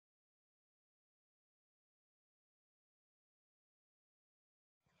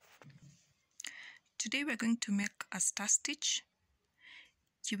Today we're going to make a star stitch.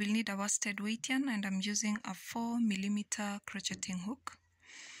 You will need a worsted weight yarn, and I'm using a 4mm crocheting hook.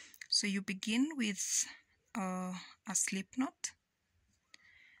 So you begin with a slip knot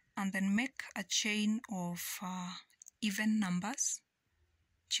and then make a chain of even numbers.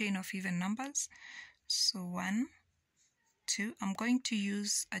 So 1, 2. I'm going to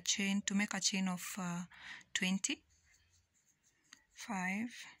use a chain to make a chain of 20,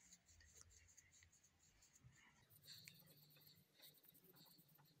 5,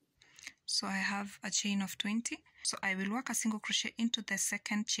 'So I have a chain of 20. So I will work a single crochet into the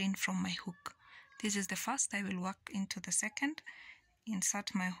second chain from my hook. This is the first. I will work into the second,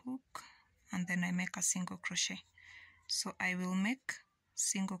 insert my hook, and then I make a single crochet. So I will make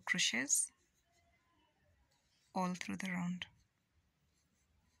single crochets all through the round.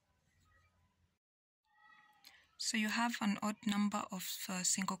 So you have an odd number of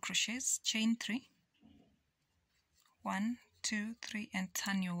single crochets. Chain 3, 1, 2, 3, and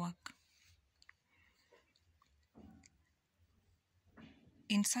turn your work.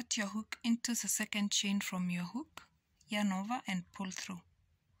 Insert your hook into the second chain from your hook, yarn over and pull through.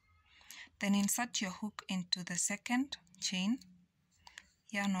 Then insert your hook into the second chain,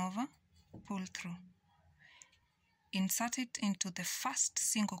 yarn over, pull through. Insert it into the first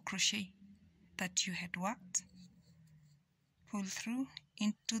single crochet that you had worked, pull through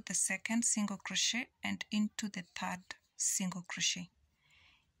into the second single crochet and into the third single crochet.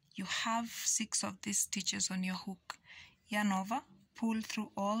 You have 6 of these stitches on your hook. Yarn over, pull through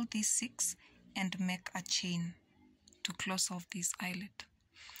all these 6 and make a chain to close off this eyelet.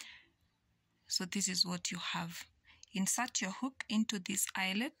 So this is what you have. Insert your hook into this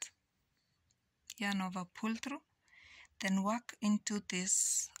eyelet, yarn over, pull through, then work into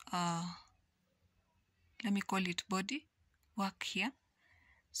this, let me call it body, work here.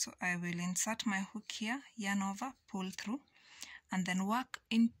 So I will insert my hook here, yarn over, pull through, and then work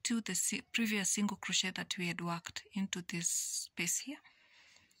into the previous single crochet that we had worked into this space here.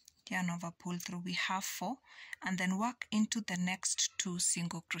 Yarn over, pull through. We have 4, and then work into the next 2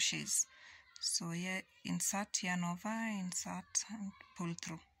 single crochets. So here, insert, yarn over, insert, and pull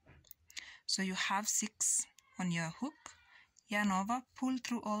through. So you have 6 on your hook. Yarn over, pull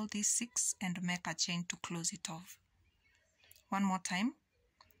through all these 6 and make a chain to close it off. One more time.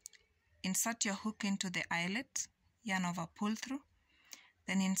 Insert your hook into the eyelet, yarn over, pull through,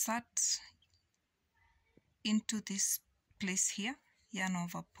 then insert into this place here, yarn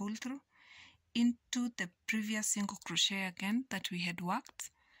over, pull through, into the previous single crochet again that we had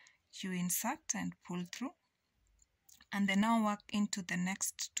worked. You insert and pull through, and then now work into the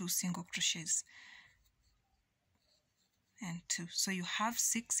next 2 single crochets and 2. So you have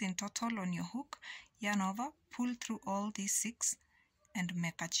 6 in total on your hook. Yarn over, pull through all these 6 and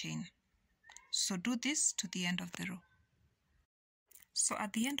make a chain. So do this to the end of the row. So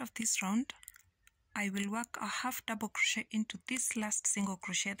at the end of this round, I will work a half double crochet into this last single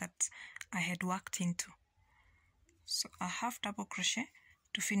crochet that I had worked into. So a half double crochet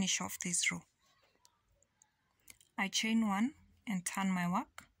to finish off this row. I chain 1 and turn my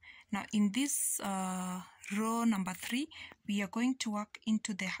work. Now in this row number 3, we are going to work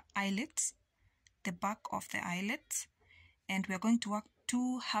into the eyelets, the back of the eyelets, and we are going to work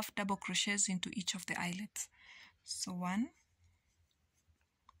 2 half double crochets into each of the eyelets. So 1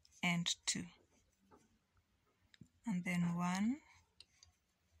 and 2, and then 1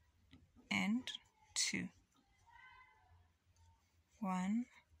 and 2, 1,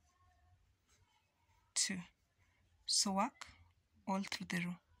 2. So work all through the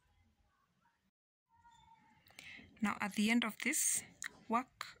row. Now at the end of this,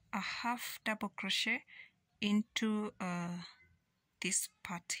 work a half double crochet into this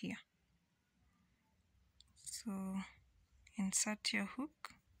part here. So insert your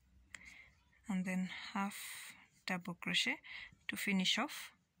hook and then half double crochet to finish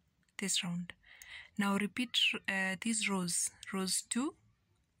off this round. Now repeat these rows 2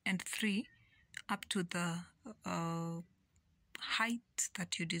 and 3 up to the height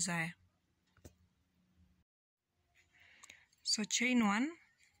that you desire. So chain 1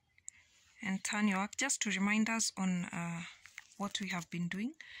 and turn your work, just to remind us on what we have been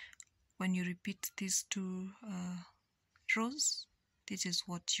doing. When you repeat these 2 rows, this is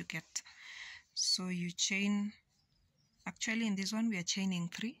what you get. So you chain, actually in this one we are chaining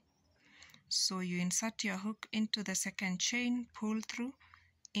 3. So you insert your hook into the second chain, pull through,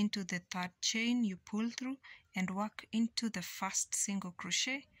 into the third chain, you pull through and work into the first single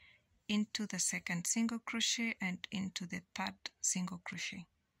crochet, into the second single crochet, and into the third single crochet.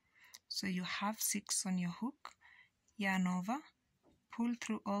 So you have 6 on your hook, yarn over, pull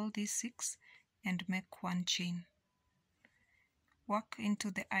through all these 6 and make 1 chain. Work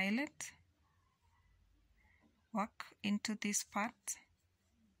into the eyelet, work into this part,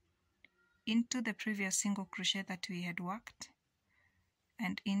 into the previous single crochet that we had worked,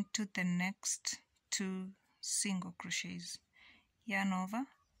 and into the next 2 single crochets. Yarn over,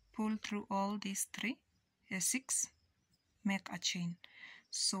 pull through all these 6, make a chain.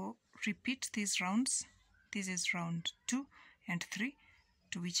 So repeat these rounds. This is round 2 and 3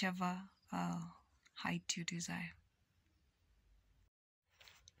 to whichever height you desire.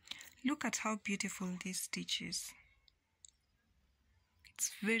 Look at how beautiful this stitch is.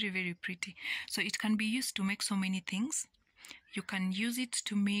 It's very, very pretty. So it can be used to make so many things. You can use it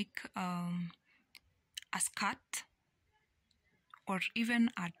to make a skirt or even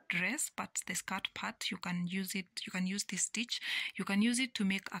a dress, but the skirt part, you can use this stitch. You can use it to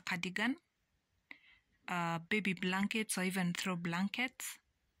make a cardigan, baby blankets, or even throw blankets.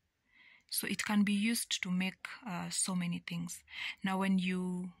 So it can be used to make so many things. Now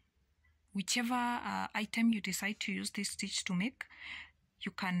whichever item you decide to use this stitch to make,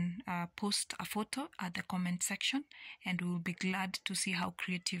 you can post a photo at the comment section, and we'll be glad to see how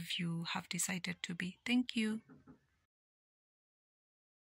creative you have decided to be. Thank you.